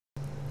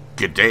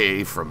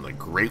G'day from the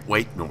Great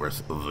White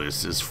North.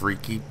 This is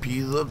Freaky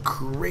P the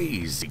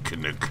Crazy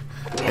Canuck,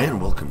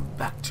 and welcome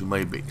back to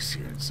my base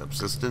here in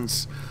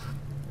Subsistence.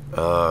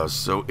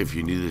 So if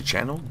you're new to the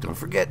channel, don't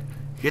forget,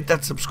 hit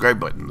that subscribe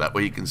button. That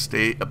way you can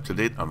stay up to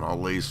date on all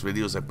the latest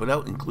videos I put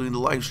out, including the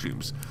live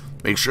streams.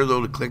 Make sure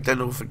though to click that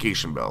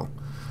notification bell.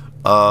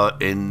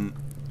 And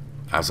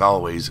as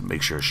always,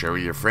 make sure to share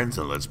with your friends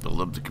and let's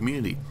build up the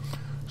community.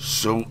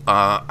 So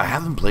I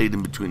haven't played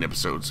in between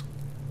episodes.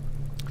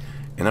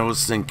 And I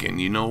was thinking,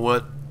 you know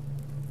what?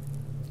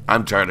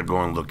 I'm tired of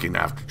going looking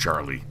after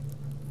Charlie.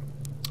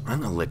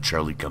 I'm going to let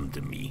Charlie come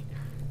to me.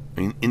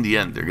 I mean, in the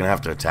end, they're going to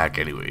have to attack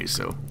anyway,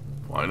 so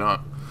why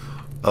not?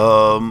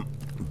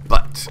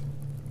 But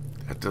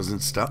that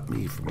doesn't stop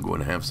me from going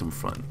to have some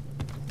fun.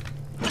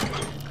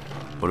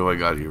 What do I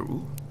got here?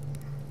 Ooh.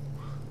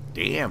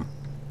 Damn.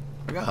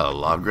 I got a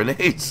lot of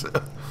grenades.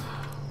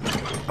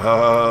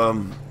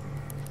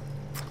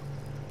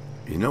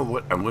 You know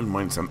what? I wouldn't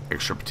mind some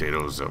extra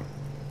potatoes, though.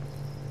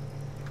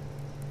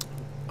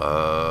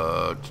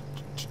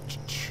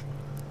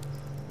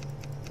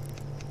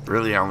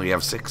 Really, I only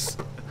have 6.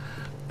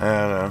 You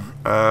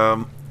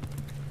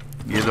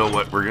know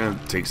what? We're gonna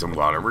take some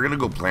water. We're gonna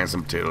go plant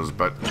some potatoes,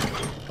 but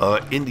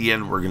in the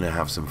end, we're gonna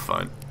have some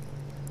fun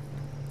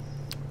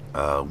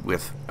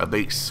with a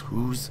base.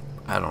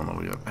 I don't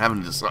know yet. I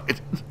haven't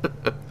decided.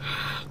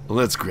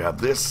 Let's grab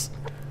this.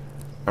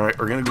 All right,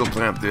 we're gonna go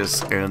plant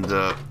this, and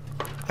at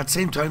the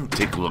same time,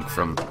 take a look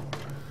from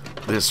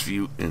this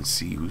view and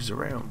see who's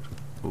around.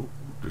 Oh.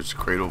 There's a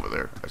crate over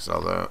there. I saw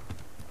that.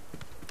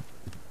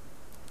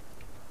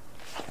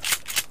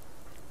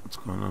 What's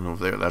going on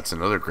over there? That's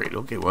another crate.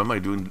 Okay, what am I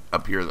doing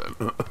up here then?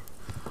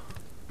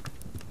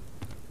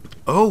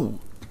 Oh,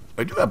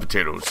 I do have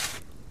potatoes.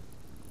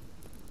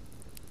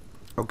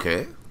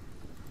 Okay.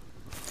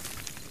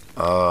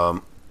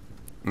 You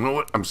know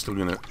what? I'm still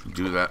gonna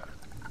do that.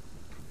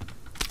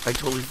 I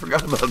totally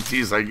forgot about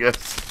these, I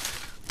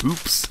guess.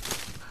 Oops.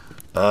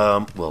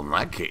 Well, in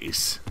that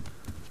case,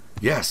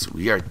 yes,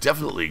 we are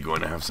definitely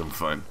going to have some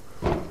fun.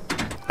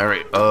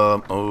 Alright,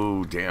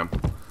 oh, damn.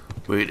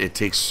 Wait, it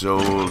takes so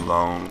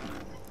long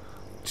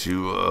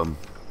to,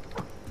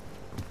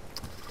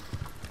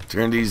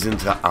 turn these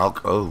into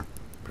alcohol. Oh,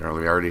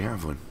 apparently I already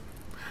have one.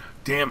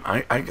 Damn,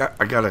 I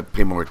gotta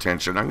pay more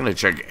attention. I'm gonna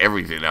check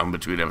everything out in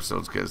between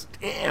episodes, because,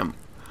 damn.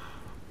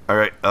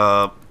 Alright,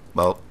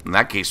 well, in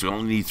that case, we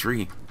only need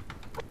 3.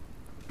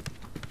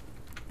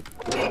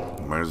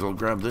 Might as well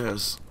grab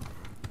this.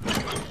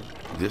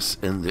 This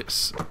and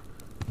this.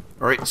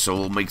 Alright, so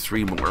we'll make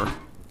 3 more.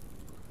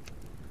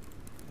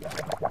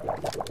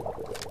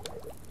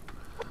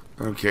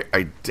 Okay,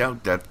 I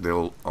doubt that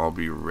they'll all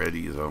be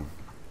ready though.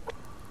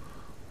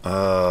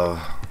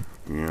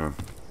 Yeah.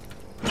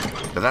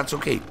 But that's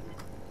okay.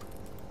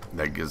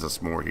 That gives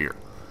us more here.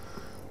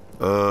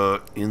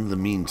 In the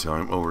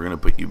meantime, oh, we're gonna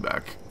put you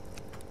back.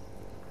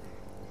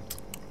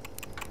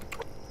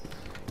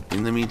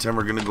 In the meantime,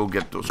 we're gonna go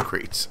get those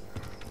crates.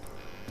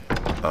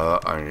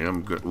 I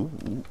am good. Ooh.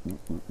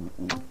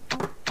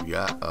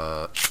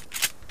 Yeah,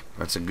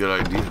 that's a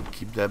good idea.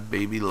 Keep that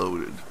baby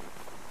loaded.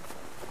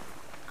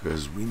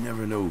 Because we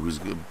never know who's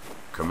going to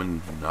come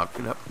and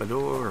knocking up my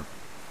door.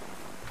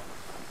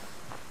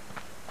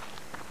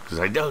 Because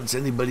I doubt it's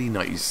anybody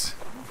nice.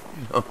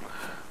 You know,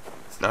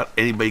 it's not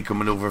anybody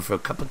coming over for a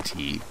cup of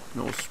tea.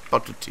 No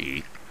spot of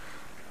tea.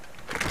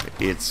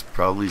 It's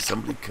probably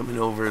somebody coming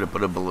over to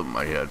put a bullet in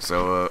my head.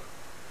 So,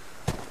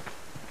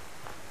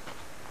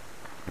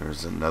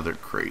 there's another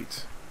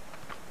crate.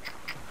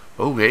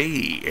 Oh,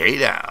 hey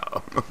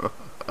now.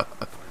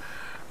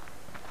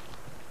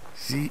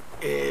 See,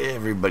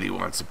 everybody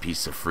wants a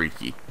piece of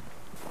Freaky.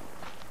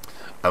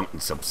 Out in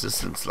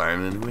Subsistence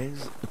land,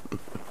 anyways.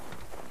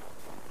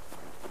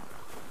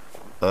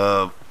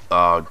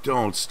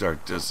 Don't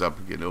start this up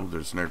again. Oh,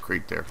 there's another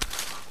crate there.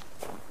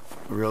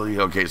 Really?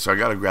 Okay, so I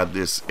gotta grab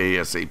this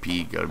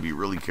ASAP. Gotta be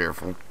really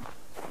careful.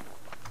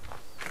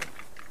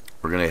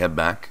 We're gonna head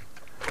back,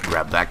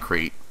 grab that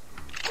crate.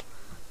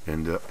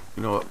 And, you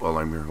know what, while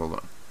I'm here, hold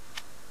on.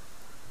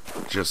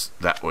 Just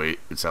that way,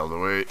 it's out of the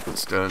way,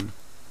 it's done.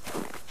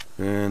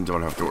 And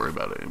don't have to worry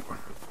about it anymore.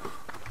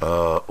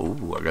 Oh,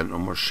 I got no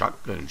more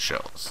shotgun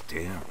shells,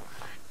 damn.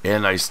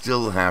 And I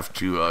still have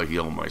to,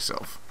 heal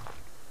myself.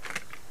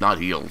 Not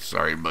heal,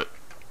 sorry, but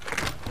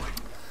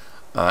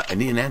I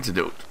need an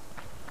antidote.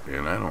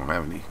 And I don't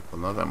have any, well,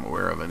 not that I'm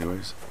aware of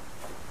anyways.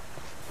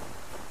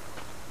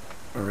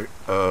 Alright,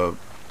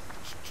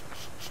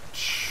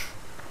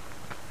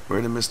 where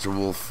did Mr.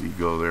 Wolfie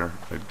go there?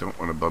 I don't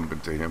want to bump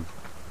into him.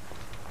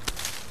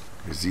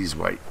 Because he's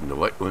white, and the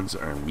white ones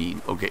are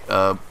mean. Okay,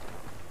 oh,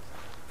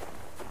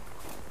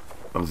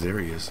 there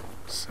he is.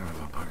 Son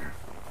of a bugger.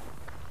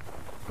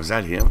 Was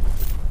that him?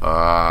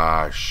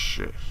 Ah,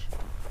 shit.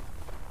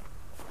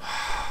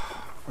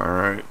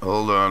 Alright,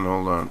 hold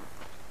on.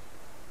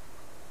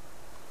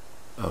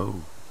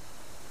 Oh.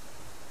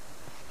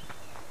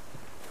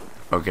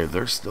 Okay,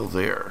 they're still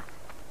there.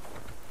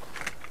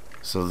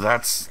 So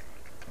that's...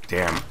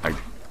 Damn,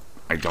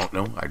 I don't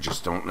know. I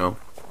just don't know.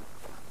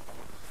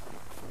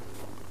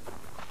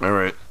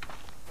 Alright.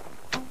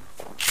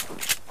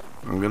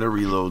 I'm gonna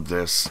reload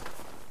this.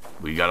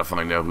 We gotta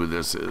find out who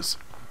this is.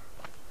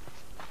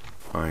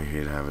 I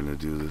hate having to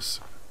do this.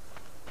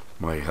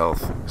 My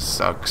health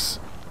sucks.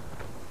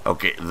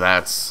 Okay,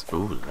 that's...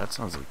 Ooh, that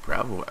sounds like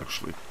Bravo,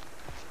 actually.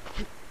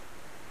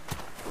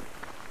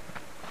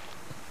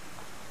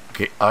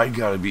 Okay, I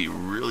gotta be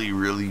really,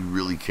 really,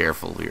 really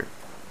careful here.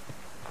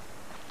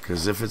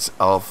 Because if it's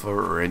Alpha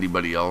or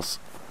anybody else...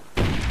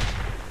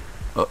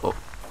 Uh-oh.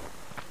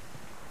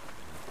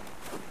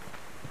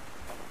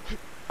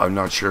 I'm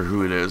not sure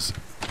who it is.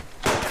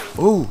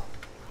 Oh!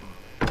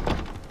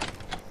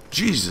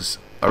 Jesus.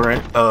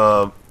 Alright,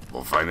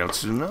 we'll find out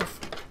soon enough.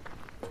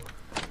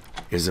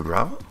 Is it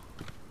Bravo?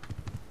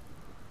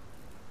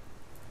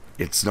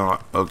 It's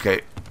not.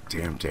 Okay.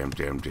 Damn, damn,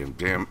 damn, damn,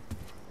 damn.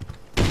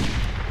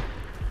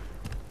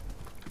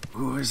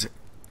 Who is it?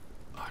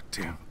 Oh,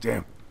 damn,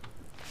 damn.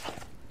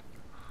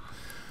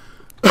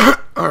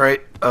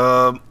 Alright,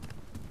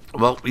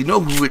 well, we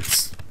know who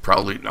it's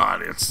probably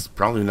not. It's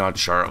probably not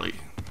Charlie.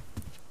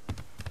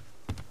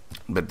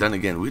 But then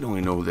again, we don't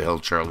even know who the hell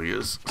Charlie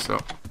is, so...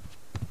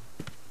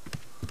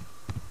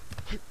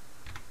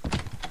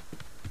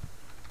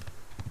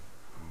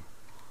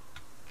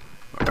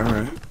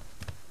 Alright.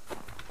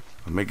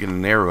 I'm making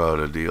an arrow out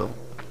of deal.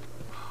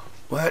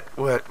 What,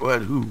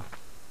 who?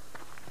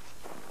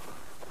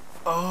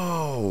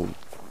 Oh!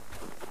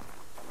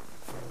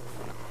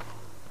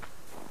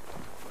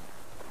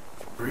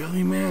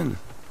 Really, man?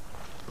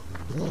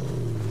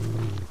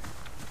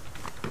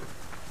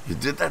 You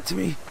did that to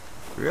me?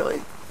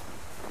 Really?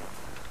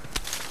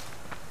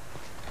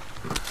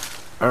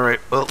 Alright,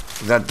 well,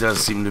 that does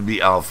seem to be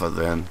Alpha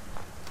then.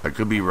 I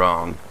could be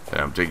wrong,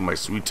 and I'm taking my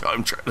sweet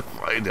time trying to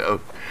find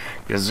out,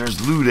 because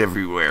there's loot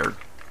everywhere.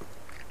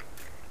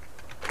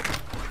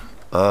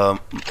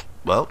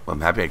 Well,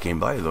 I'm happy I came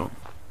by, though.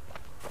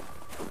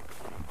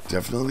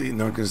 Definitely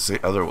not going to say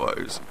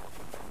otherwise.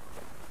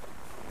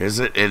 Is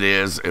it? It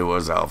is. It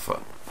was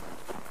Alpha.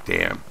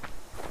 Damn.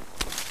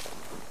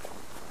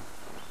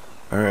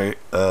 Alright,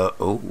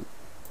 oh.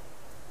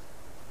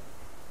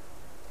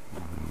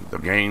 The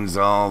gang's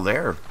all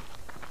there.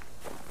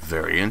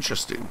 Very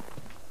interesting.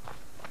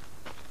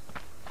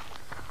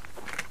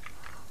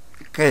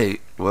 Okay,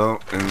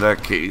 well, in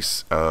that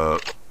case, you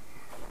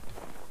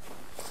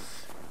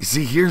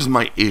see, here's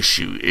my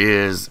issue,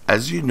 is,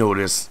 as you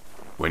notice,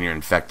 when you're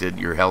infected,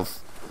 your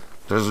health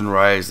doesn't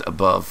rise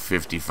above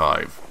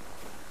 55.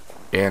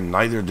 And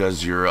neither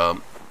does your,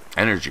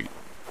 energy.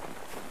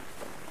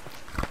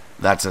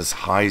 That's as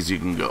high as you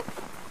can go.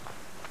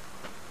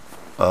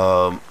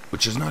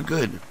 Which is not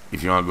good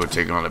if you want to go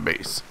take on a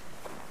base.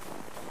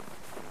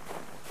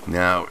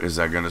 Now, is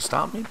that going to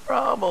stop me?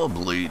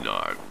 Probably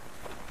not.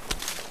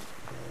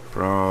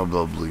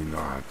 Probably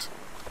not.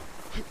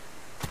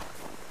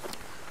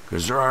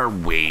 Because there are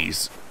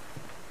ways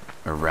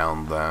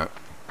around that.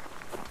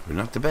 They're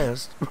not the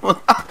best.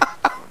 But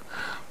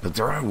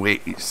there are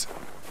ways.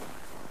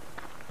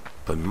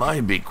 But my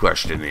big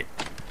question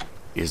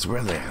is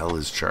where the hell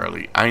is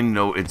Charlie? I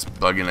know it's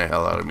bugging the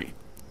hell out of me.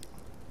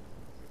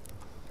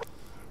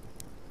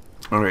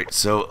 Alright,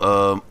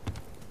 so,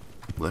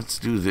 let's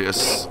do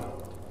this.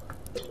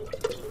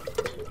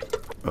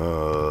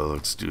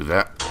 Let's do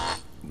that.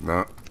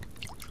 No.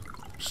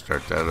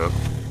 Start that up.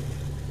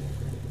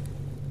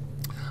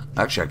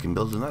 Actually, I can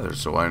build another,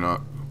 so why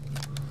not?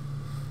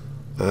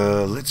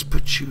 Let's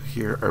put you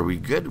here. Are we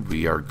good?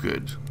 We are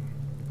good.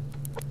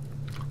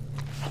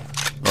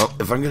 Well,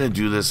 if I'm gonna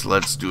do this,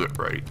 let's do it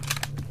right.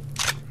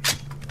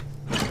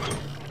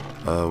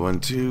 1,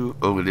 2.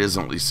 Oh, it is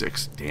only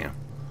 6. Damn.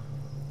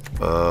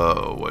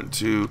 1,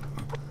 2.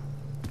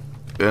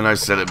 And I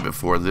said it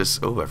before this.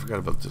 Oh, I forgot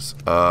about this.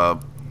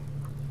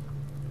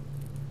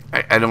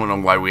 I don't know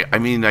why we... I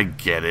mean, I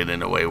get it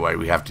in a way why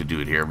we have to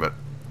do it here, but...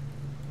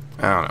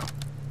 I don't know.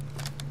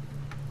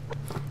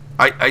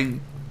 I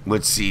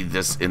would see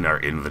this in our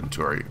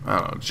inventory. I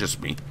don't know. It's just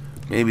me.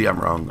 Maybe I'm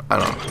wrong. I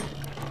don't know.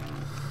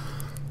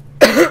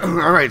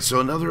 Alright, so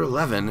another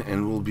 11,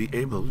 and we'll be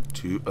able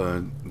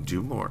to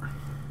do more.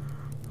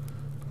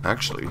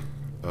 Actually,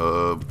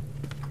 I'm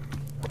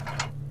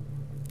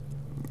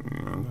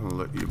gonna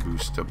let you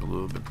boost up a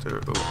little bit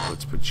there. Oh,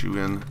 let's put you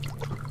in.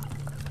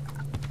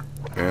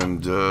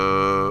 And,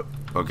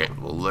 okay,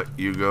 we'll let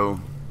you go.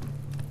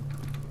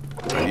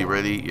 Are you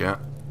ready? Yeah.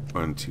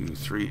 1, 2,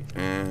 3,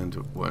 and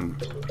 1.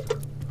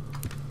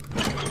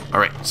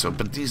 Alright, so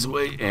put these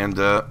away, and,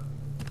 you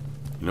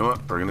know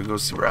what? We're gonna go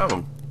see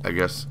Bravo, I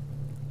guess.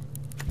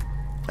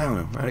 I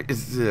don't know.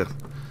 It's,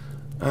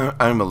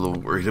 I'm a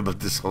little worried about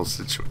this whole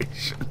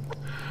situation.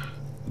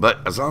 But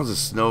as long as the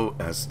snow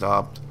has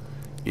stopped,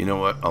 you know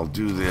what? I'll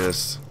do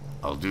this.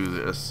 I'll do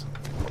this.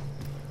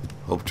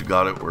 Hope to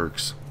God it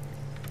works.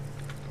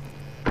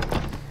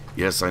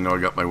 Yes, I know I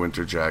got my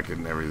winter jacket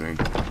and everything.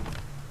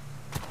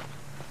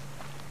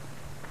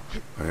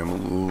 I am a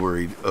little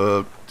worried.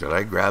 Did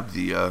I grab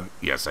the,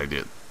 yes, I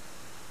did.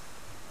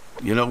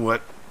 You know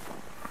what?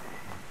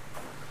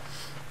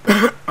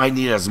 I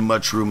need as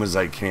much room as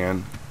I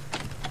can.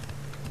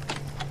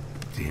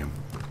 Damn.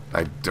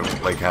 I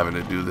don't like having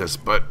to do this,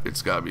 but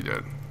it's gotta be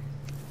done.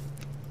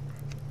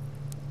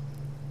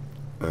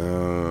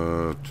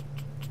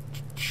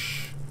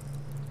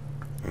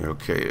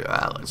 Okay,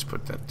 let's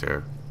put that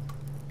there.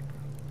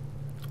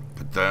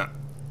 Put that.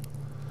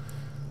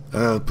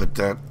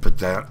 Put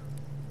that.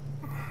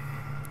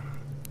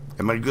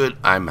 Am I good?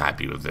 I'm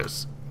happy with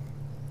this.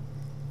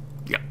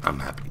 Yeah, I'm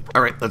happy.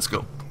 Alright, let's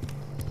go.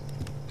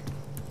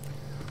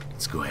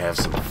 Let's go have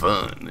some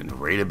fun and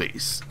raid a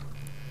base.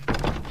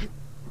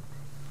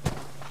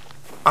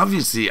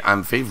 Obviously,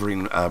 I'm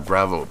favoring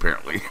Bravo,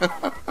 apparently.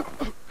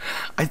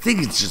 I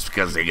think it's just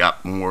because they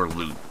got more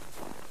loot.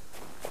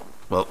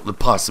 Well, the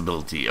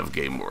possibility of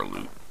getting more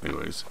loot.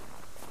 Anyways.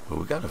 Well,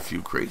 we got a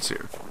few crates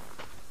here.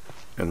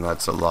 And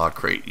that's a law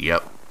crate.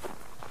 Yep.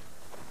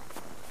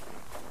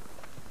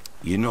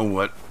 You know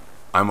what?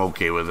 I'm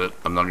okay with it.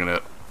 I'm not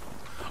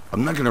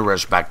gonna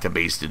rush back to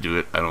base to do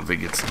it. I don't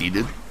think it's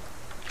needed.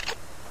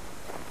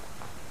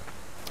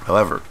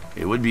 However,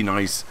 it would be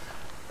nice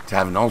to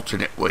have an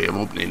alternate way of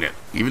opening it.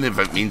 Even if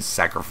it means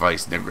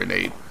sacrificing a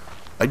grenade.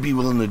 I'd be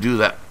willing to do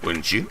that,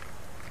 wouldn't you?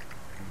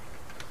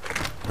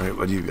 Alright,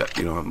 what do you got?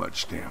 You don't have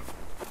much, damn.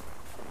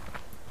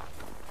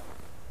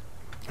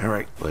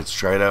 Alright, let's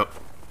try it out.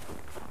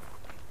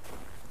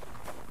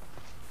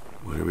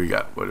 What do we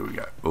got? What do we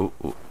got? Oh,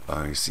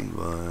 I see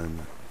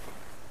one.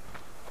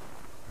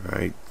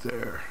 Right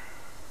there.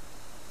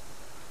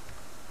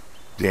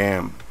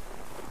 Damn.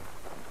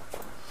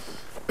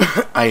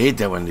 I hate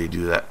that when they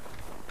do that.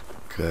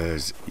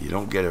 Because you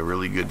don't get a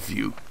really good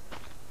view.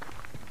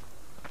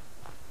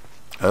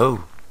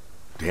 Oh.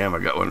 Damn, I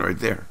got one right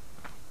there.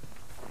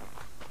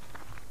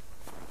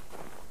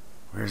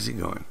 Where's he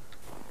going?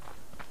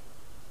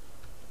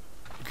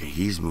 Okay,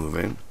 he's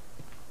moving.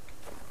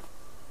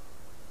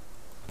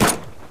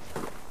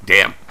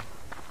 Damn.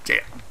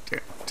 Damn.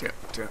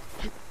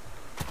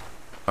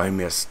 I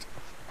missed.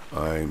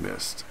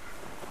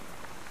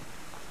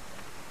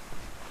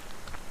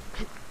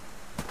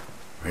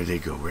 Where'd they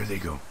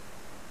go?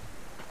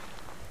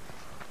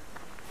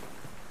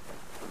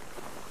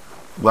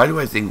 Why do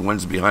I think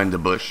one's behind the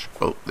bush?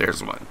 Oh,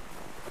 there's one.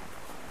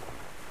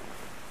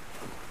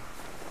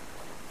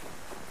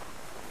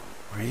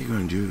 Where are you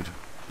going, dude?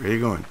 Where are you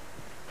going?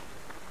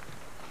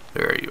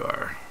 There you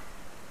are.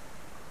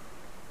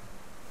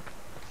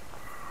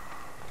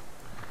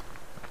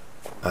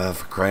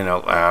 For crying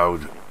out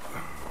loud.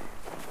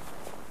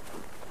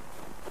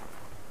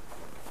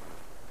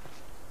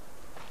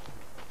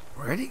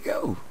 Where'd he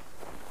go?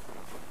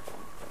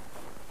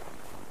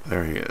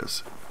 There he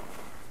is.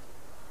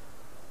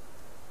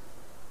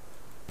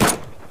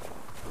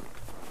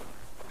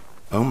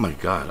 Oh my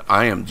god,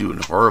 I am doing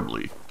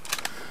horribly.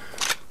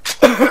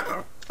 I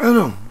don't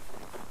know.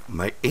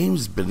 My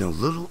aim's been a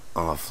little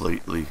off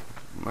lately.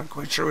 I'm not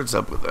quite sure what's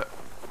up with that.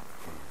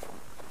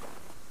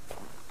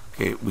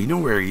 Okay, we know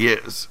where he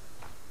is.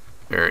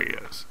 There he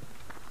is.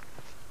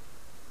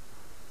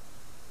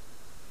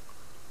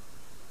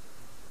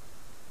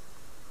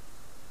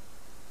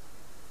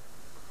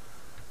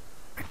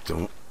 I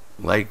don't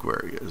like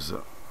where he is,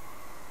 though.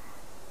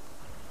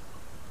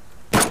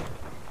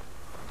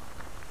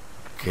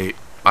 Okay,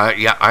 I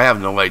have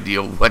no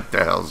idea what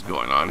the hell's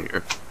going on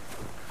here.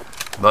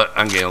 But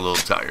I'm getting a little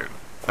tired.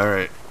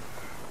 Alright.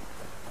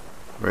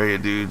 Where are you,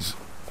 dudes?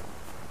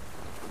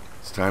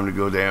 It's time to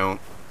go down.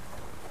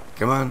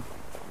 Come on.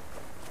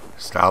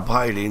 Stop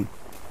hiding.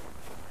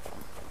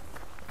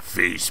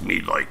 Face me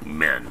like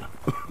men.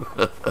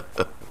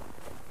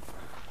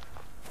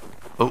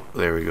 Oh,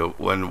 there we go.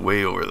 One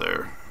way over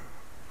there.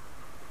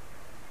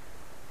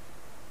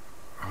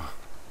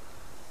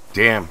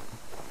 Damn.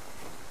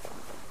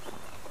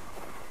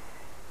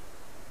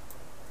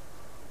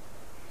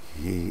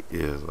 He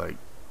is like...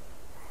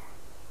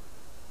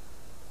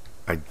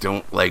 I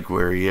don't like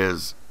where he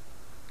is.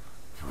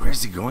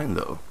 Where's he going,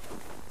 though?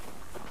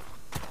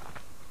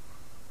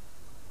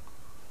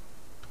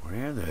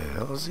 Where the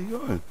hell is he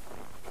going?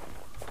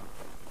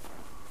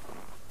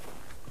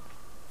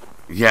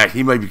 Yeah,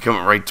 he might be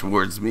coming right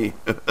towards me.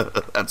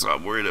 That's what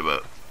I'm worried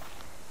about.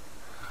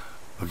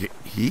 Okay,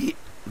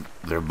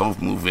 they're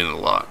both moving a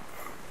lot.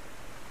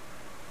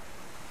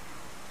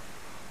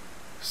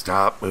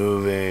 Stop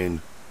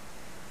moving.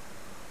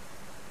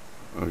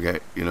 Okay,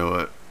 you know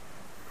what?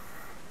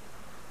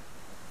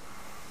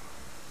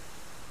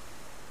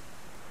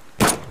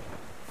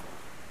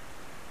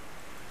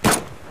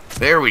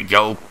 There we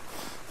go.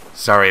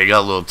 Sorry, I got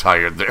a little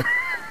tired there.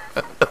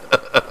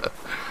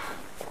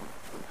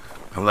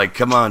 I'm like,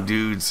 come on,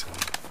 dudes.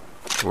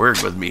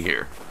 Work with me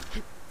here.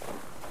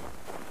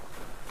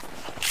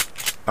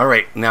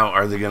 Alright, now,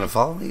 are they going to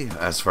follow me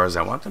as far as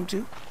I want them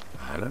to?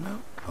 I don't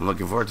know. I'm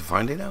looking forward to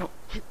finding out.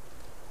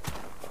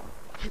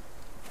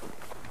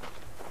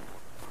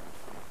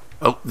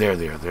 Oh, there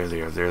they are.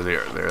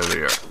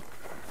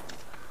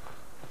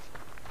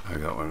 I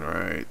got one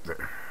right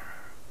there.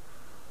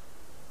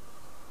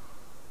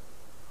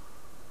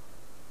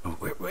 Oh,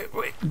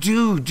 wait.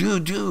 Dude.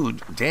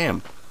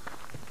 Damn.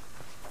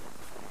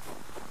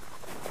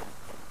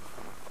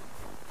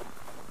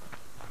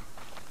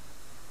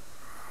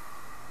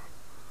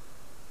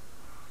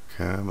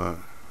 Come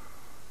on.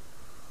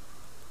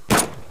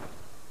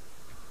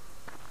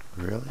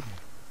 Really?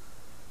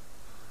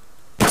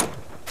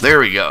 There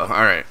we go.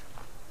 Alright.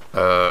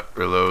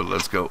 Reload.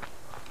 Let's go.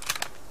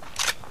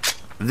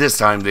 This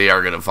time they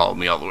are going to follow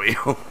me all the way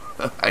home.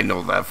 I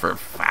know that for a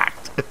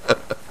fact.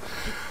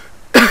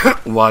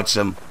 Watch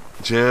them.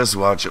 Just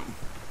watch them.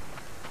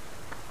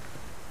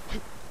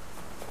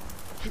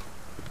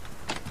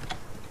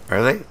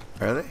 Are they?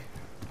 Are they?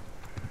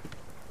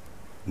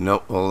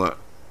 Nope. Hold on.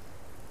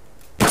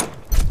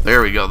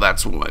 There we go.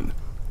 That's one.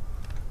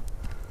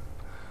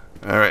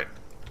 Alright.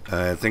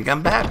 I think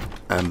I'm back.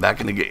 I'm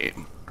back in the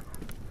game.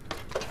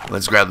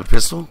 Let's grab the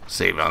pistol.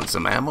 Save on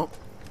some ammo.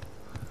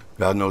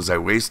 God knows I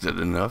wasted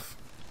enough.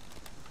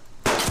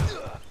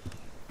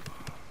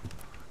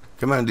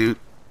 Come on, dude.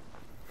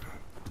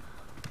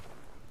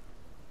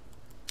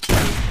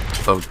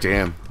 Oh,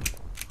 damn.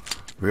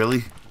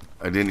 Really?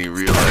 I didn't even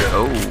realize.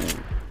 Oh.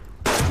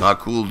 Not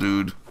cool,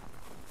 dude.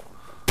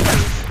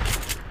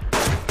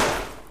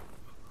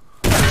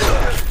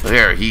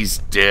 There, he's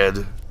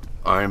dead.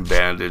 I'm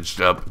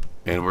bandaged up.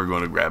 And we're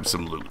going to grab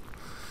some loot.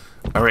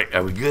 Alright,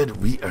 are we good?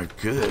 We are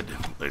good.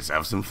 Let's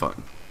have some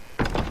fun.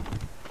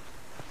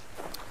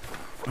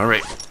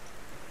 Alright.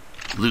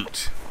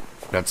 Loot.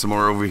 Got some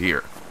more over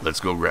here.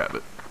 Let's go grab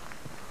it.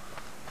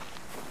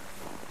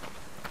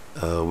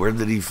 Where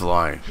did he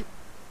fly?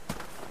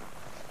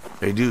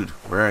 Hey, dude,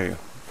 where are you?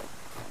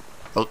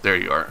 Oh, there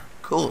you are.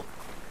 Cool.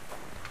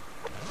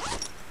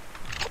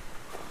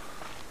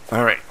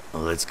 Alright,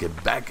 well, let's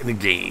get back in the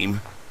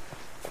game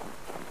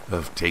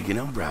of taking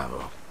out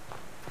Bravo.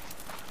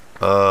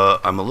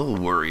 I'm a little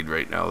worried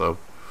right now, though.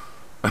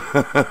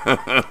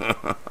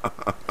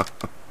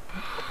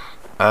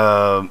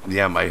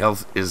 Yeah, my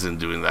health isn't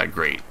doing that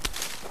great.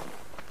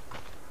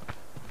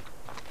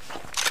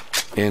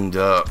 And,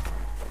 I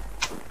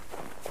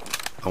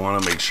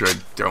want to make sure I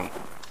don't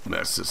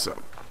mess this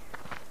up.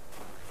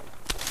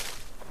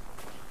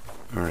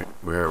 Alright,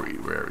 where are we?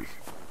 Where are we?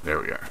 There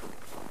we are.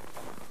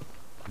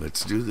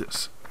 Let's do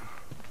this.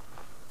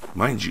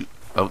 Mind you.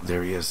 Oh,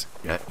 there he is.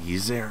 Yeah,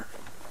 he's there.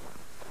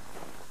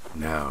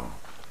 Now,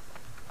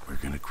 we're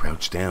going to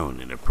crouch down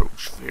and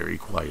approach very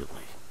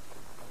quietly.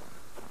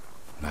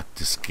 Not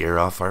to scare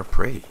off our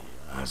prey,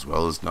 as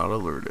well as not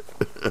alert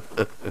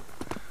it.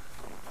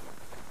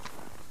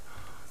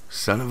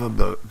 Son of a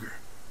bugger.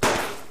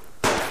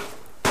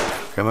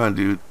 Come on,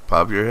 dude.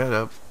 Pop your head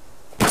up.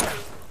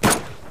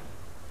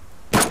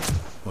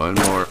 One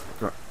more.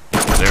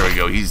 There we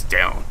go. He's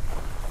down.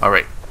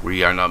 Alright.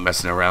 We are not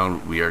messing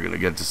around. We are going to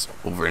get this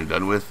over and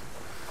done with.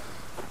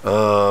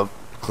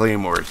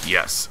 Claymore.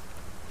 Yes.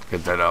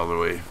 Get that out of the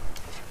way.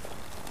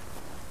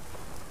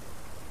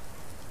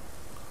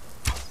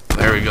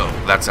 There we go.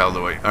 That's out of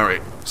the way.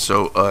 Alright.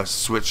 So,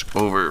 switch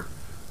over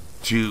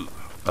to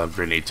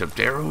grenade tipped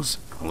arrows.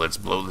 And let's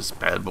blow this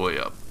bad boy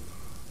up.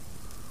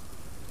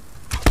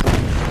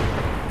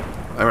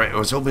 Alright, I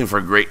was hoping for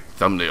a great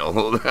thumbnail.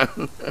 Hold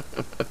on.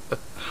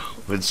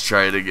 Let's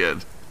try it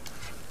again.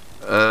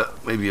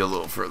 Maybe a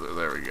little further.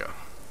 There we go.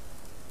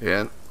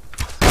 And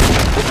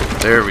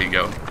there we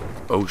go.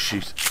 Oh,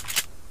 shoot.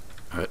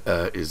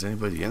 Is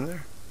anybody in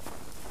there?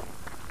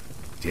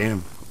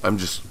 Damn, I'm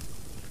just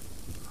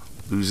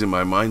losing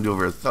my mind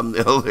over a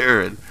thumbnail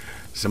there, and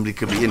somebody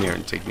could be in here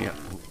and take me out.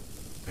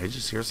 Did I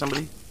just hear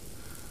somebody?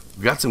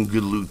 We got some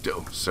good loot,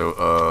 though,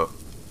 so,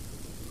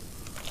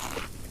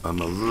 I'm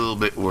a little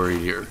bit worried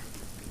here.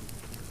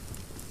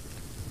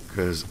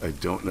 Because I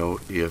don't know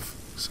if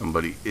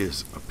somebody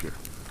is up here.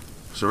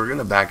 So we're going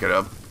to back it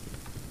up.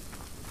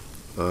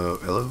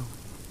 Hello?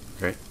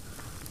 Okay.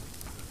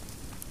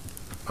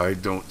 I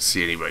don't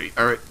see anybody.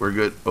 Alright, we're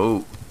good.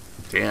 Oh,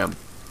 damn.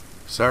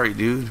 Sorry,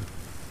 dude.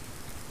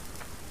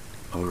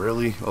 Oh,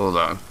 really? Hold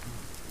on.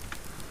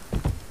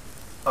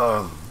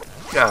 Oh,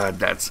 God,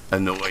 that's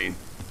annoying.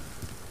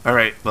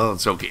 Alright, well,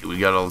 it's okay. We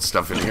got all the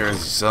stuff in here, as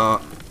you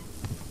saw.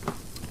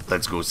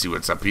 Let's go see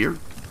what's up here.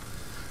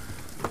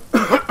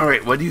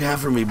 Alright, what do you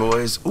have for me,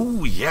 boys?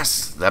 Oh,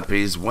 yes, that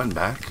pays one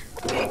back.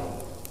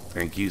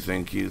 Thank you,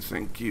 thank you,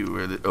 thank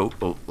you.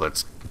 Oh,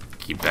 let's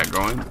keep that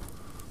going.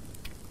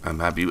 I'm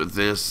happy with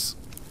this.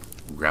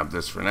 Grab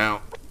this for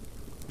now.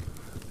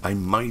 I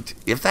might,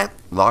 if that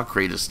lock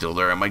crate is still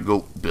there, I might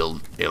go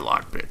build a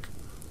lockpick.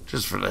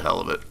 Just for the hell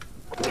of it.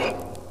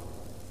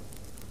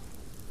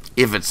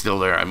 If it's still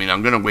there. I mean,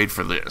 I'm going to wait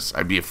for this.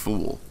 I'd be a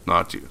fool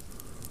not to.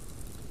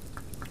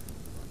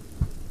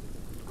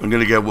 I'm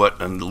going to get,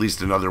 what, at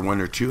least another one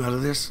or two out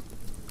of this?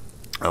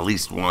 At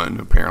least one,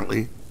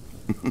 apparently.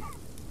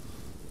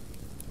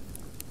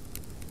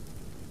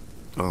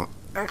 Well,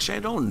 actually,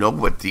 I don't know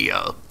what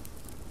the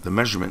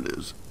measurement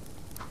is.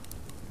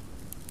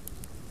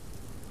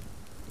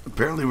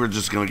 Apparently, we're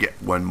just going to get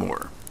one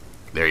more.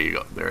 There you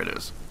go. There it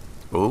is.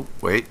 Oh,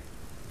 wait.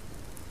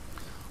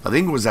 I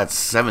think it was at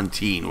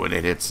 17 when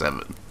it hit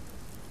 7.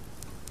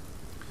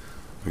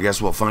 I guess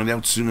we'll find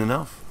out soon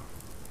enough.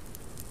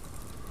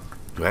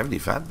 Do I have any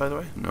fat, by the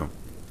way? No.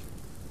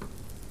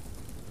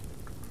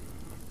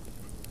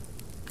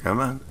 Come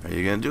on. Are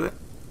you going to do it?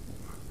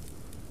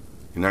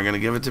 You're not going to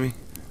give it to me?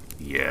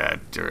 Yeah,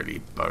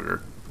 dirty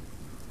bugger.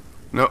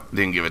 Nope,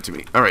 didn't give it to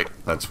me. Alright,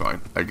 that's fine.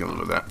 I can live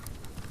with that.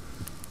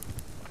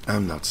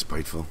 I'm not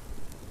spiteful.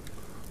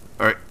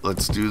 Alright,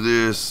 let's do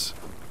this.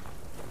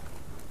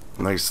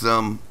 Nice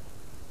thumb.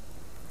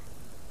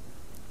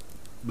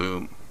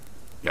 Boom.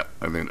 Yep,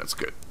 I think that's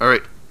good.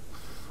 Alright.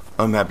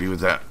 I'm happy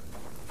with that.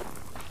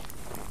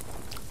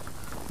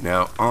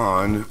 Now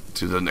on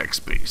to the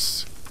next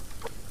base.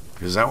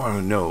 Because I want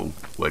to know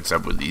what's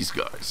up with these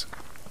guys.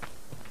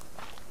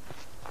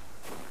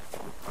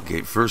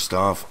 Okay, first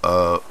off,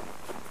 I'll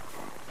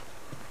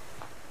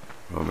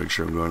make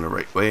sure I'm going the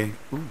right way.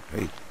 Ooh,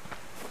 hey.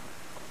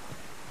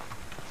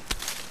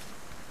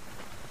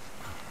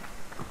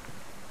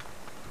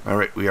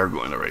 Alright, we are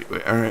going the right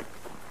way. Alright.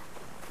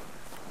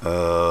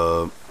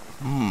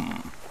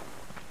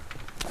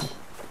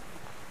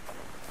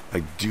 I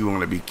do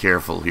want to be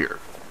careful here.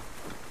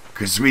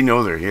 Because we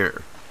know they're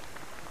here.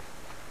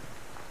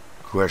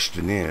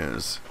 Question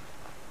is,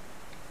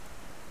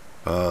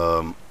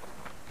 how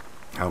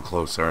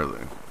close are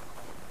they?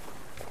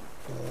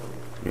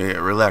 Yeah,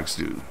 relax,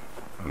 dude.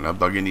 I'm not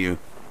bugging you.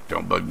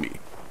 Don't bug me.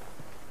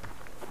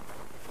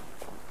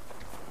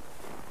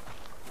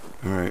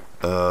 Alright,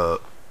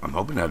 I'm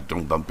hoping I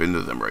don't bump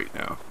into them right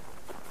now.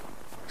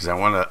 Because I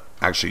want to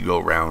actually go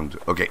around.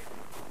 Okay.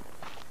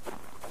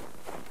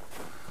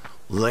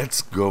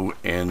 Let's go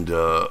and,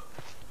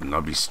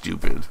 not be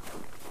stupid.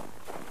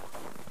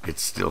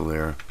 It's still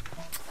there.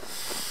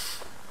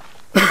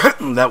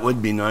 That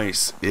would be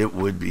nice. It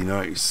would be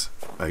nice.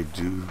 I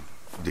do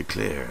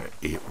declare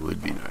it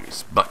would be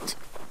nice. But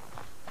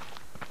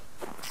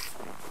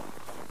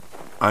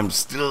I'm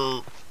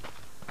still...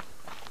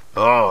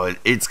 Oh,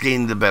 it's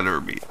getting the better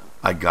of me.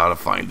 I gotta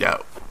find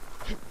out.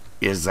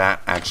 Is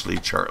that actually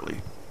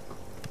Charlie?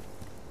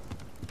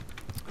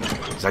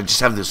 I just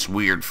have this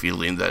weird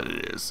feeling that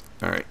it is.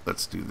 Alright,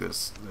 let's do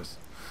this. This.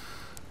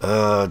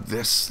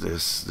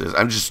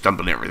 I'm just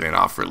dumping everything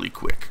off really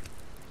quick.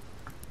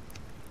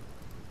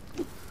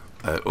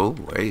 Oh,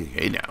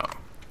 hey now.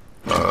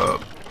 I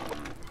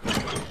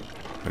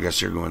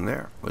guess you're going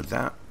there with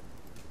that.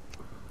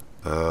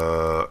 Do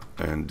I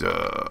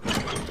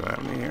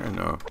have any here?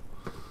 No.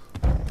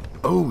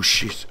 Oh,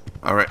 shit.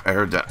 Alright, I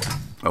heard that.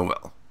 Oh,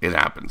 well. It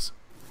happens.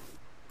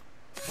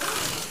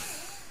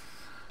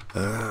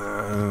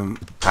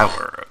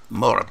 Power.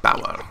 More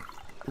power.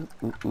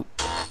 Ooh.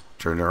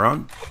 Turn her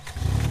on.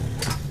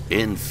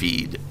 In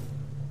feed.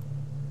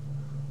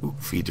 Ooh,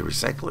 feed the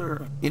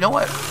recycler. You know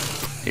what?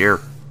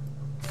 Here.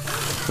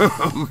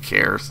 Who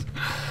cares?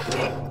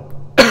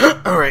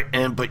 Alright,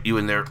 and put you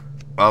in there.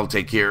 I'll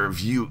take care of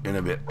you in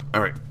a bit.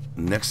 Alright,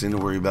 next thing to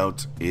worry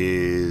about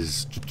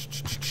is... do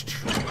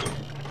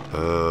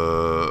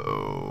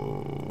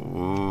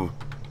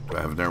I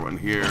have another one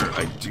here?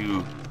 I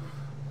do.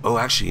 Oh,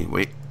 actually,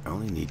 wait. I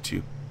only need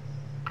 2.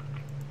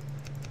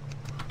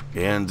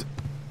 And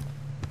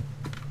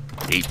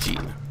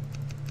 18.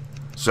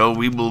 So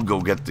we will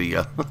go get the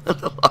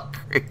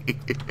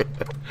upgrade.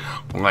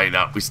 Why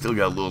not? We still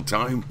got a little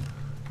time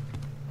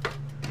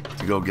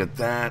to go get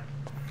that.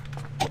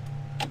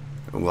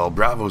 Well,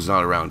 Bravo's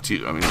not around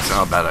too. I mean, it's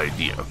not a bad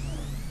idea.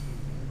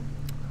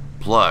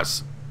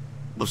 Plus,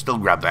 we'll still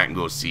grab that and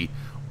go see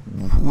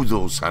who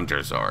those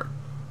hunters are.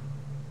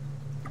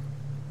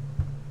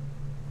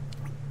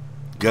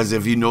 Because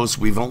if you notice,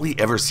 we've only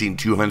ever seen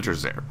 2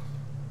 hunters there.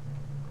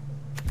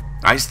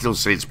 I still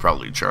say it's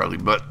probably Charlie,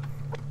 but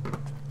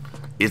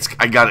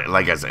I got it.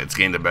 Like I said, it's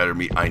getting the better of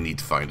me. I need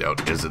to find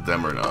out, is it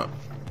them or not?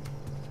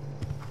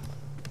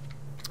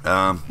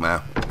 Well,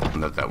 I'm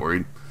not that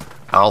worried.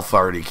 Alpha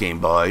already came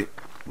by.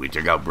 We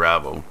took out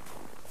Bravo.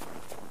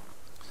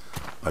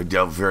 I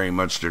doubt very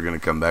much they're going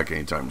to come back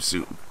anytime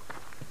soon.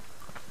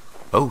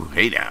 Oh,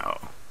 hey now.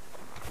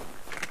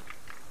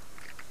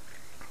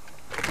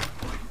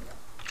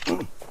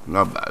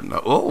 Not bad.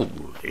 No. Oh,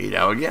 hey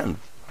now again.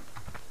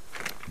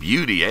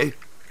 Beauty, eh?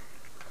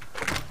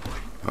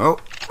 Oh,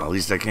 at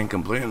least I can't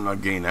complain. I'm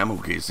not getting ammo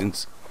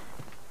casings.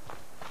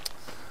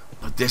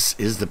 But this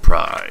is the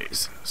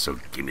prize. So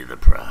give me the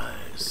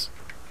prize.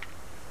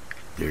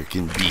 There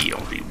can be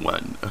only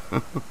one.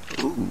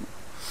 Ooh.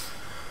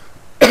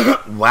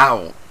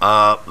 Wow.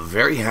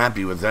 Very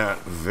happy with that.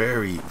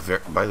 Very,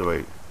 by the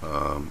way,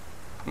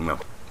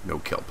 no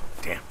kelp.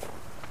 Damn.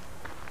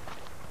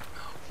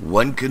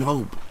 One can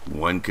hope.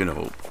 One can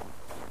hope.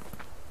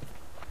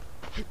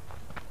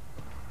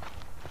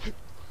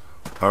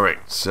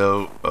 Alright,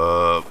 so,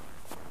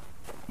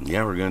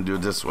 yeah, we're going to do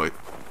it this way.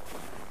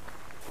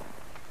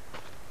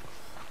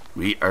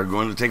 We are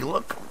going to take a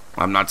look.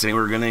 I'm not saying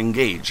we're going to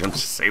engage. I'm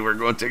just saying we're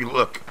going to take a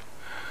look.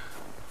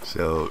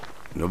 So,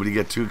 nobody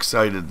get too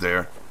excited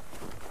there.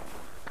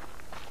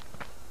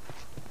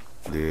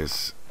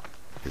 This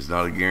is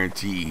not a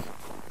guarantee.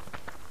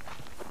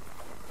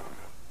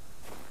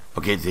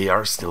 Okay, they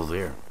are still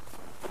there.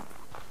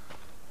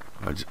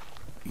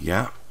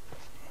 Yeah.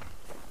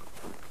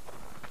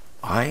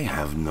 I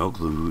have no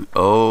clue.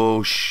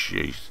 Oh,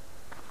 shit.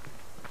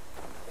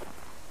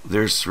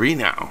 There's 3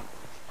 now.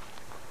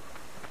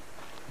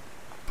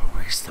 But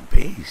where's the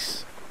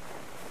base?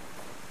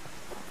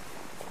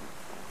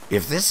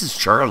 If this is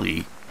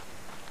Charlie...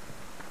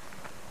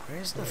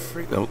 Where's the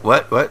freak... Oh,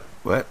 what?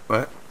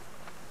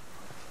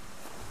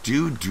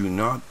 Dude, do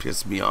not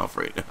piss me off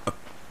right now.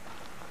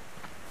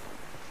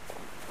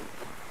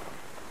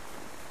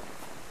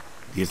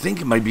 Do you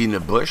think it might be in the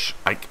bush?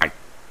 I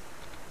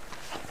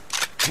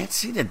can't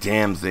see the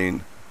damn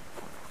thing.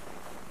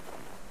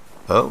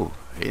 Oh,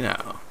 hey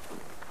now.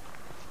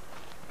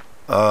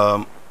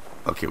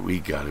 Okay, we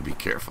gotta be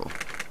careful.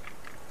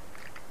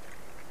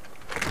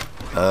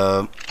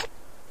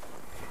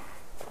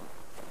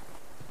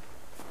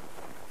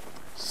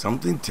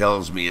 Something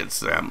tells me it's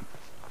them.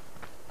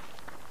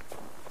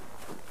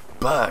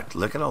 But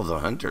look at all the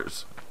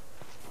hunters.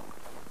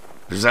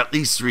 There's at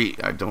least 3.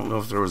 I don't know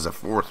if there was a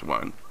 4th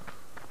one.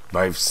 But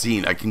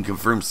I can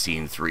confirm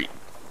seeing 3.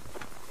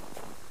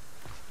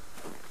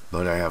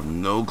 But I have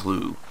no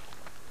clue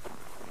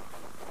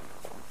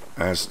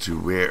as to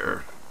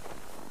where,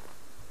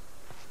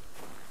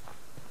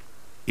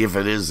 if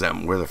it is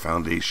them, where the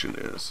foundation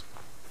is.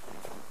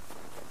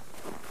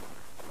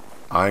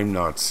 I'm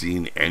not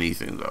seeing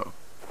anything though.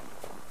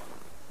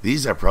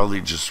 These are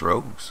probably just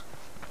rogues.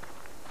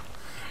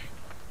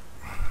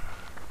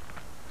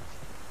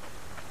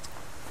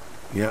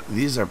 Yeah,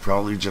 these are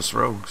probably just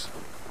rogues.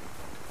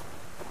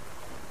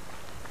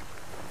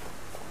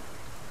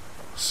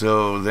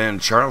 So then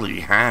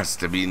Charlie has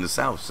to be in the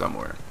south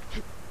somewhere.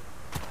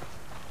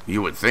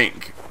 You would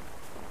think.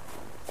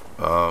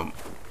 Well,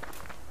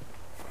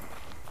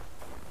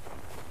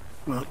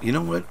 you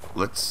know what?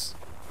 Let's...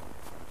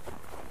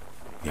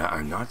 Yeah,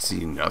 I'm not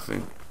seeing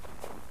nothing.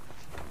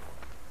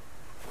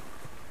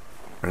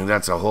 I mean,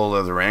 that's a whole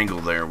other angle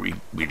there. We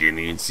didn't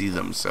even see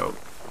them, so...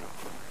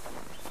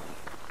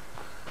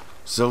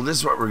 So this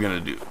is what we're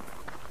going to do.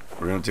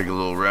 We're going to take a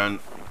little run.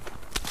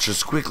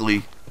 Just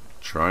quickly.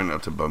 Try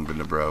not to bump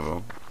into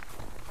Bravo.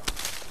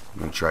 I'm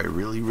going to try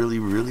really, really,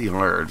 really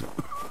hard.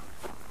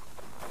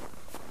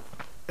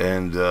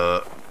 And,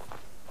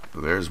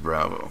 there's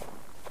Bravo.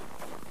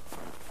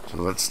 So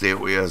let's stay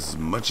away as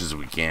much as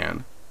we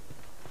can.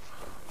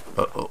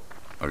 Uh-oh.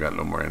 I got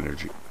no more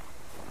energy.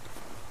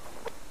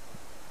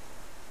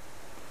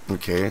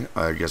 Okay,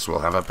 I guess we'll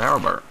have a power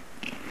bar.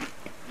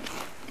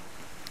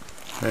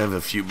 I have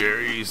a few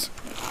berries.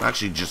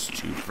 Actually, just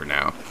 2 for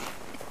now.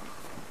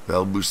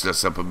 That'll boost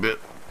us up a bit.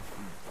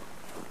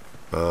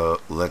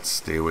 Let's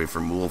stay away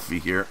from Wolfie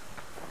here.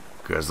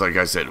 Because, like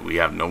I said, we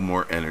have no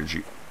more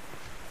energy.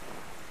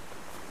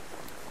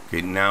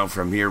 Okay, now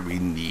from here, we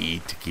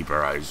need to keep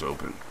our eyes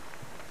open.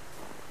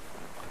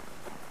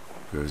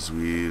 Because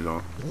we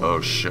don't...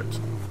 Oh, shit.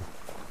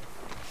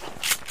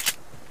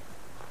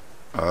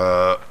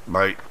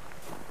 Bite.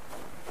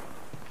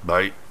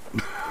 Bite.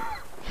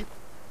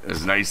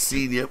 It's nice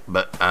seeing you,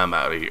 but I'm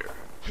out of here.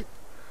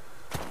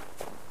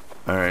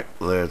 Alright,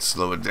 let's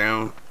slow it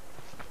down.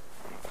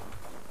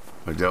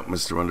 I doubt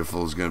Mr.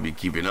 Wonderful is going to be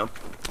keeping up.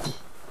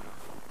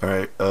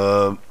 Alright,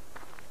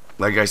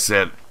 like I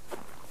said,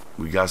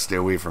 we got to stay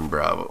away from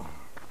Bravo.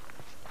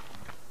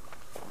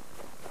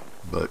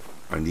 But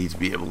I need to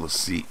be able to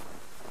see.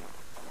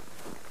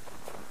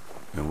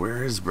 And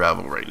where is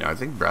Bravo right now? I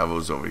think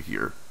Bravo's over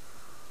here.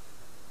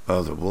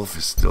 Oh, the wolf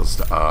is still...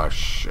 Ah,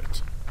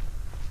 shit.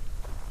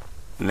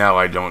 Now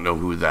I don't know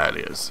who that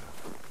is.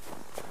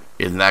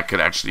 And that could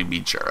actually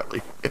be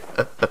Charlie.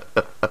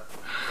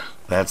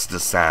 That's the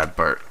sad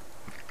part.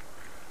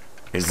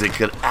 Is it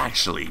could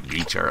actually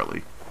be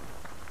Charlie.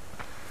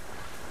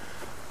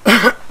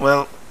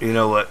 Well, you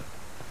know what?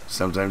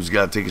 Sometimes you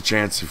gotta take a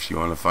chance if you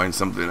want to find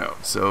something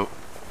out. So,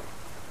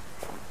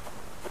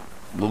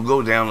 we'll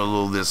go down a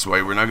little this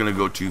way. We're not gonna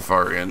go too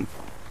far in.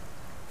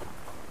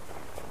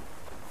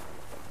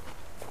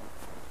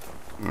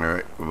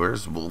 Alright,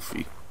 where's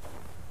Wolfie?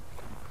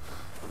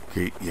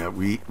 Okay, yeah,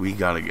 we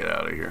gotta get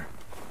out of here.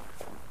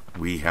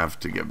 We have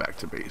to get back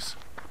to base.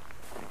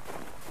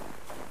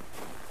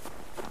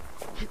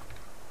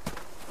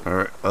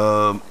 Alright,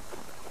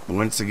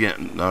 once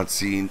again, not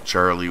seeing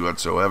Charlie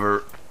whatsoever.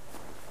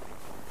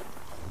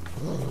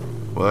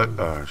 What?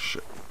 Oh,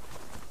 shit.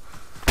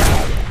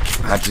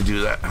 Had to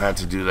do that, had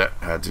to do that,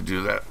 had to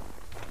do that.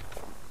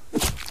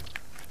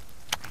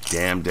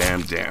 Damn,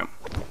 damn, damn.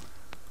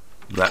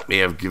 That may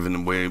have given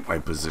away my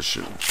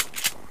position.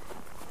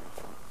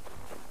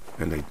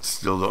 And I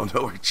still don't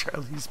know where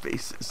Charlie's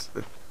base is.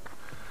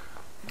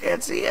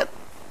 Can't see it.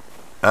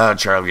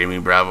 Charlie gave me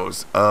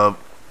Bravos.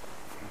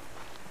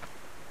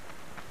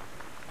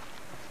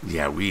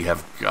 Yeah, we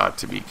have got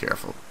to be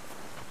careful.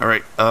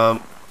 Alright,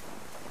 well,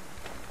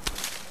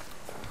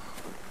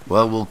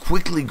 we'll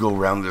quickly go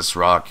around this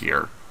rock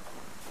here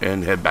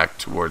and head back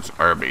towards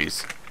our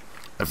base.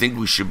 I think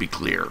we should be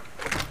clear.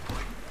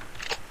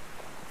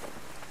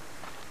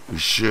 We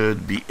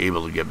should be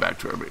able to get back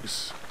to our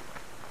base.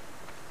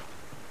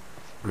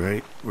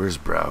 Right? Where's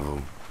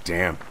Bravo?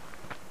 Damn.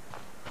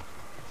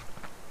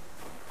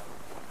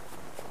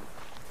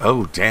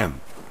 Oh,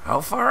 damn.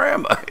 How far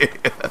am I?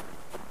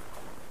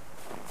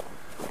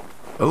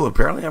 Oh,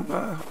 apparently I'm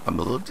a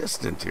little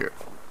distant here.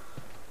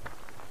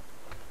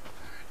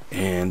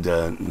 And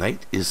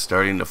night is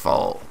starting to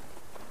fall.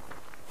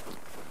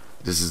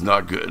 This is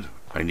not good.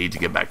 I need to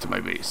get back to my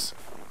base.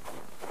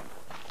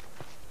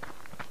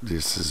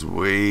 This is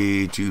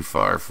way too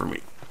far for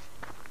me.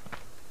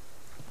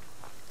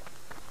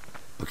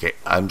 Okay,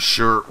 I'm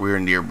sure we're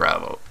near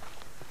Bravo.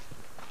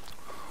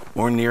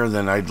 More near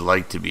than I'd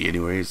like to be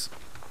anyways.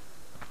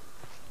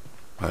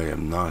 I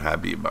am not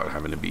happy about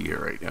having to be here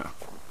right now.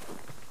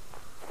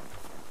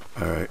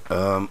 Alright,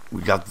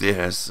 we got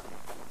this.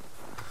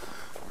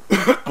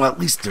 Well, at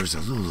least there's a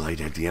little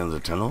light at the end of the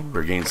tunnel.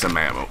 We're getting some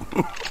ammo.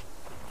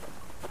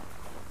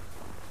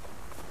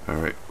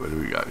 Alright, what do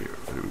we got here?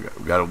 What do we got?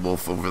 We got a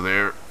wolf over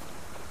there.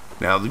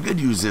 Now, the good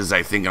news is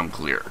I think I'm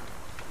clear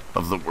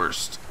of the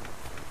worst.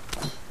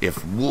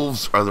 If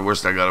wolves are the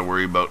worst I gotta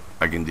worry about,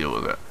 I can deal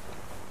with it.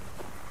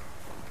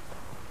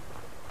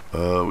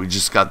 We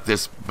just got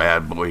this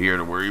bad boy here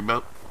to worry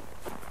about.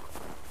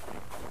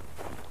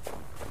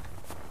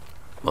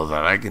 Well,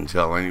 that I can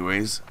tell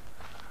anyways.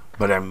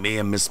 But I may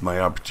have missed my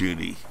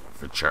opportunity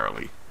for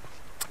Charlie.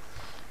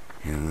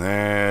 And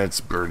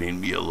that's burning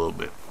me a little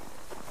bit.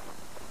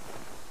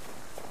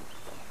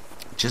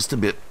 Just a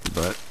bit,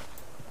 but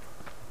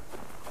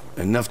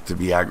enough to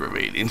be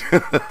aggravating.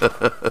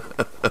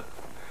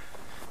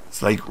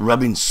 It's like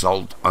rubbing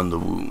salt on the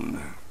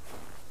wound.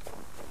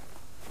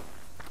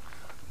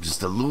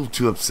 Just a little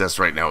too obsessed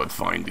right now with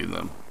finding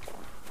them.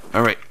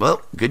 Alright,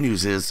 well, good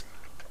news is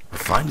we're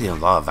finding a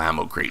lot of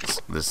ammo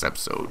crates this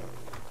episode.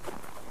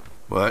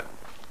 What?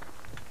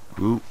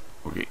 Ooh,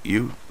 okay,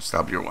 you,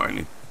 stop your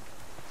whining.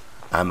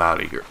 I'm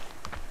out of here.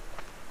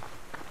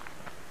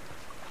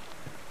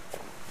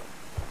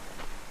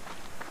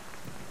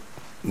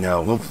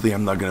 Now, hopefully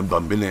I'm not going to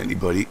bump into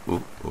anybody.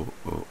 Oh.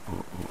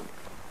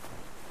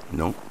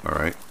 Nope,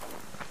 alright.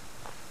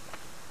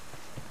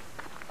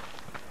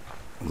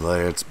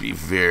 Let's be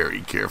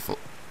very careful.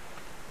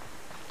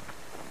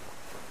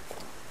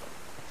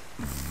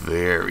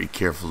 Very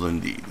careful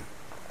indeed.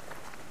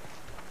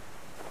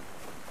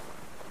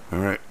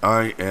 Alright,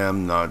 I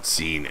am not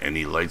seeing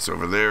any lights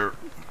over there.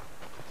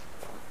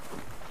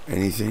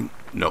 Anything?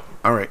 Nope.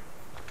 Alright.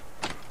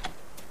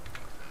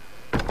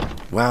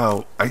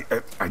 Wow,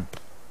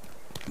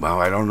 wow,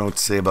 I don't know what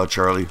to say about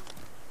Charlie.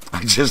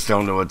 I just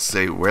don't know what to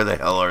say. Where the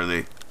hell are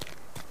they?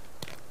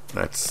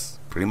 That's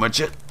pretty much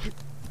it.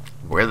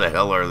 Where the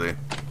hell are they?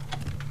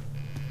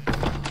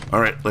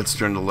 Alright, let's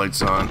turn the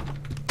lights on.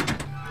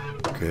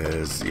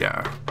 Because,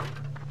 yeah,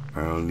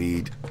 I don't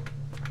need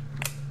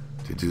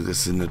to do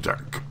this in the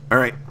dark.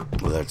 Alright,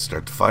 let's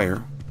start the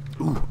fire.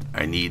 Ooh,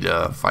 I need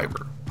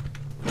fiber.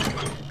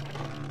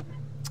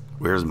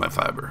 Where's my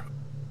fiber?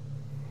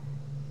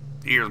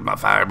 Here's my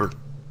fiber.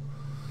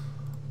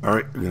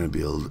 Alright, we're going to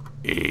build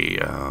a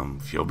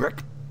fuel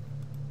brick.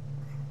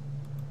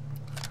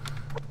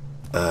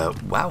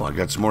 Wow, I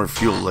got some more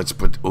fuel. Let's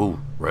put... Oh,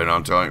 right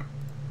on time.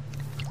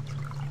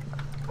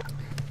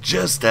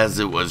 Just as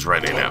it was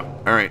running out.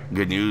 Alright,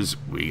 good news.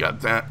 We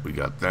got that. We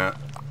got that.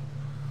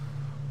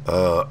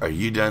 Are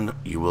you done?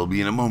 You will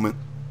be in a moment.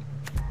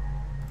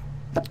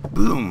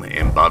 Boom,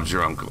 and Bob's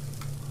your uncle.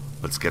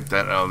 Let's get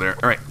that out of there.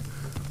 Alright,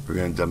 we're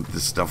going to dump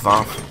this stuff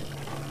off.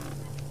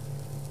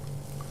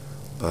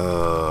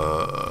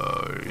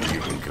 You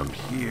can come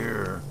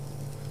here.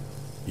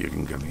 You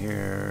can come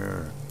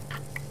here.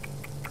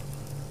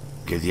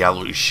 Okay, the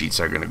alloy sheets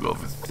are gonna go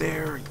over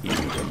there. You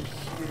can come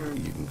here.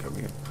 You can come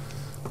here.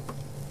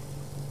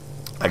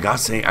 I gotta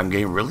say, I'm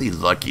getting really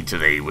lucky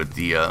today with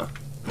the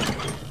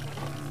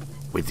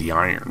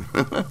iron.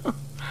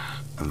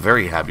 I'm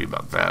very happy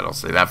about that. I'll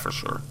say that for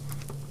sure.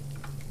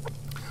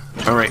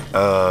 All right.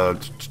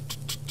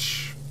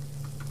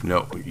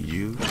 No,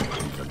 you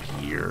can come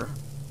here.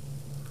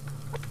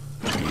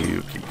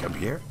 You can come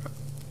here.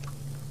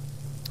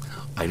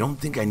 I don't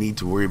think I need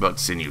to worry about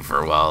sinew for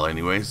a while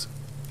anyways.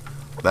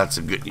 That's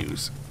the good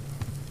news.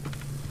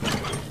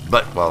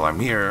 But while I'm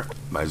here,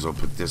 might as well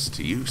put this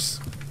to use.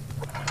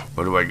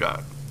 What do I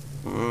got?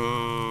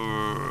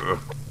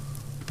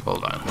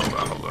 Hold on.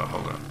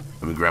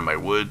 Let me grab my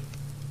wood.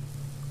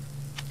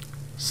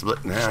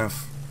 Split in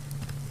half.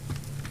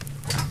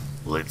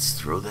 Let's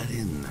throw that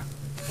in.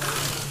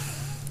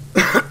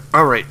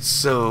 Alright,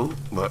 so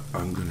what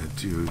I'm gonna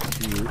do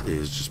here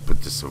is just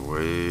put this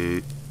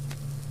away.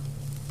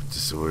 Put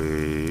this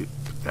away.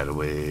 Put that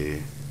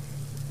away.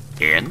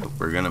 And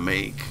we're gonna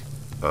make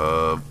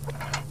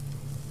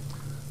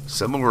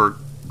some more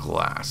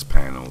glass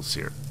panels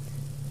here.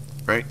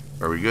 Right?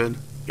 Are we good?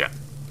 Yeah.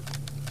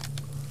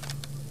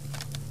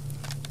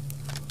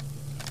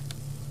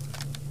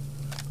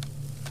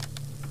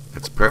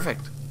 That's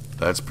perfect.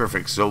 That's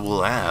perfect. So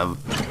we'll have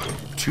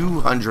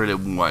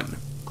 201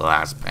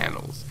 glass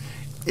panels.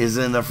 Is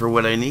it enough for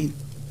what I need?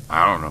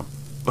 I don't know.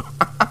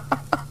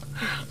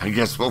 I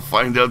guess we'll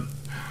find out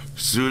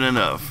soon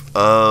enough.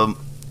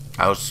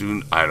 How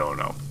soon? I don't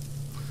know.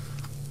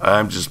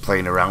 I'm just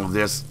playing around with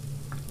this.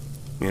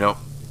 You know,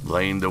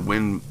 letting the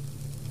wind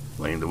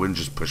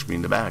just push me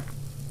in the back.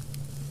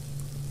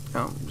 You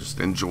know, just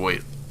enjoy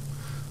it.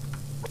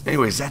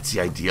 Anyways, that's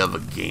the idea of a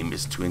game,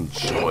 is to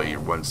enjoy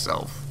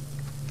oneself.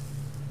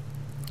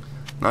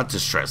 not to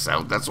stress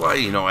out. That's why,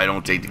 you know, I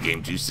don't take the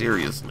game too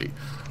seriously.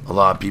 A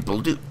lot of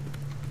people do.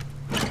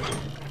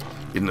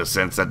 In the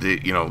sense that, they,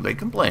 you know, they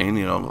complain,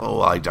 you know,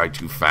 oh, I die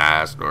too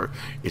fast, or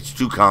it's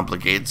too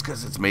complicated. It's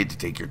because it's made to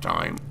take your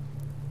time.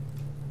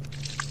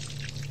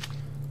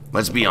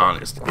 Let's be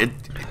honest.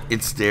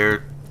 It's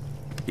there,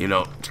 you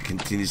know, to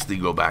continuously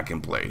go back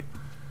and play.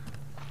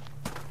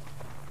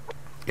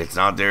 It's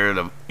not there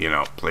to, you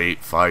know, play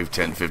 5,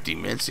 10,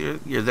 15 minutes.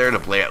 You're there to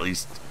play at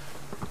least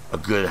a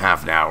good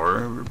half an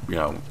hour, you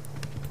know,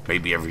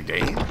 maybe every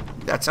day.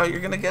 That's how you're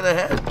going to get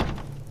ahead.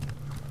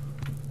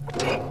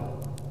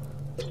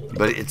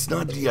 But it's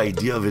not the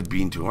idea of it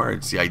being too hard.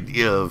 It's the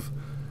idea of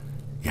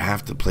you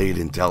have to play it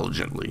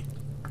intelligently.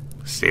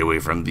 Stay away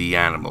from the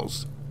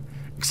animals.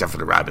 Except for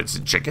the rabbits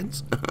and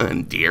chickens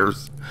and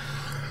deers.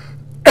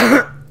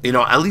 You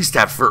know, at least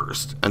at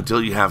first,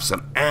 until you have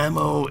some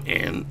ammo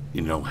and, you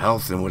know,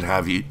 health and what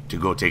have you to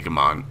go take them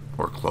on,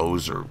 or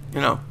clothes, or,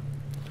 you know,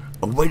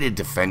 a way to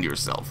defend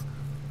yourself.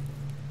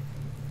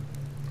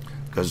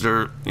 Because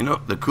they're, you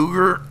know, the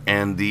cougar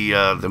and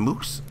the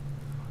moose,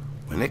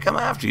 when they come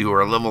after you,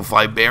 or a level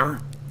 5 bear,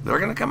 they're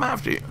going to come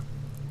after you.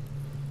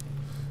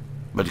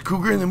 But the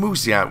cougar and the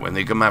moose, yeah, when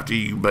they come after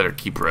you, you better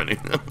keep running.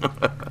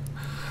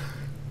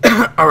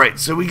 Alright,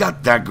 so we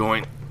got that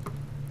going.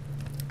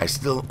 I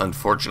still,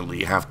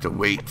 unfortunately, have to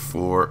wait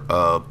for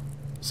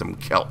some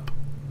kelp.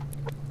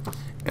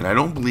 And I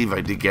don't believe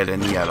I did get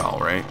any at all,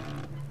 right?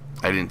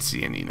 I didn't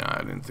see any. No, I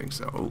didn't think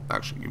so. Oh,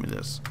 actually, give me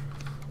this.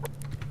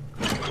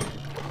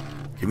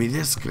 Give me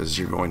this, because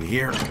you're going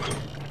here.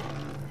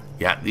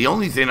 Yeah, the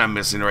only thing I'm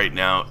missing right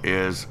now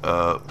is...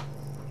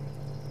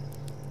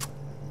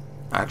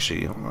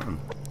 Actually, hold on.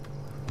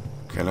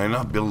 Can I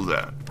not build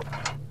that?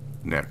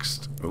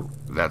 Next. Oh,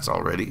 that's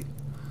already...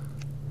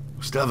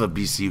 Still have a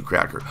BCU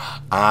cracker.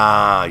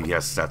 Ah,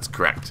 yes, that's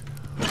correct.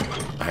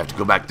 I have to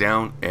go back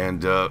down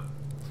and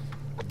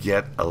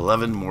get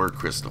 11 more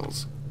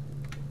crystals.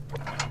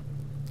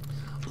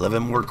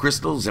 11 more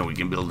crystals, and we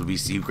can build a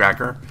BCU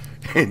cracker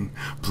and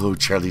blow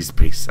Charlie's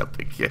base up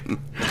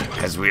again,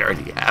 as we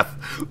already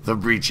have the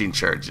breaching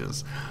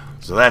charges.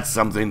 So that's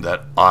something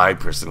that I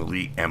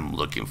personally am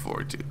looking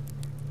forward to.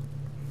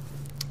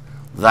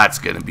 That's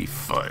going to be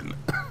fun.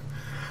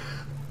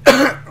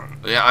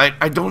 Yeah,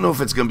 I don't know if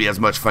it's going to be as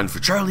much fun for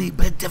Charlie,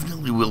 but it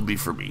definitely will be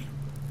for me.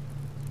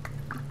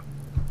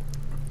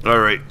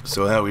 Alright,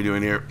 so how are we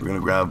doing here? We're going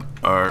to grab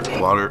our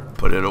water,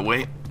 put it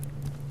away.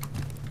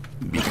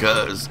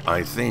 Because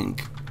I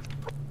think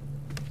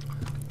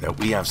that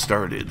we have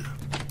started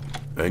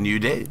a new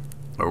day.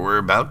 Or we're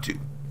about to.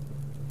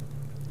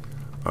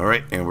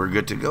 Alright, and we're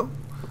good to go.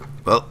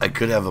 Well, I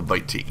could have a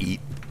bite to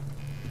eat.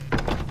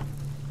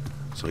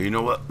 So you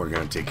know what? We're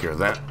going to take care of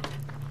that.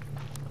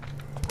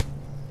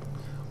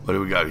 What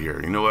do we got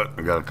here? You know what?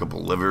 I got a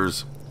couple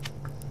livers.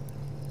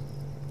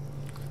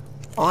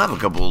 I'll have a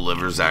couple of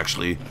livers,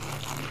 actually.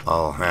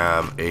 I'll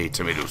have a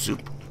tomato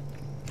soup.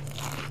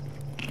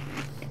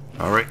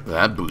 Alright,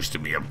 that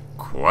boosted me up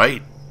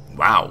quite.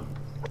 Wow.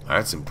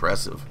 That's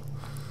impressive.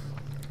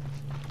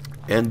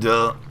 And,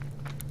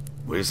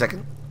 wait a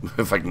second.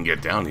 If I can get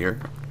down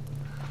here.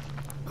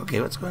 Okay,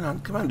 what's going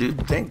on? Come on,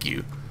 dude. Thank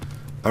you.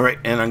 Alright,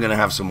 and I'm going to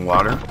have some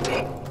water.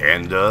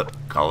 And,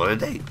 call it a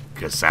day.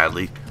 Because,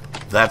 sadly...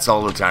 that's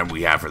all the time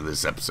we have for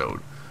this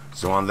episode.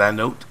 So on that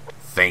note,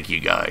 thank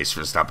you guys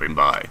for stopping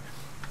by.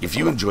 If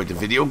you enjoyed the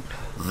video,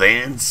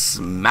 then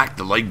smack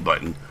the like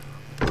button,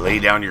 lay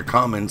down your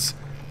comments,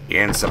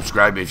 and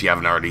subscribe if you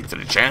haven't already to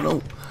the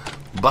channel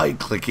by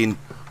clicking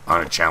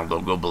on the channel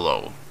logo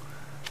below.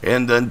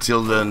 And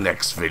until the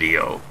next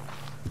video,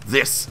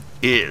 this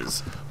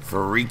is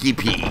Freaky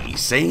P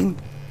saying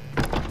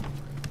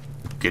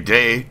good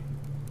day.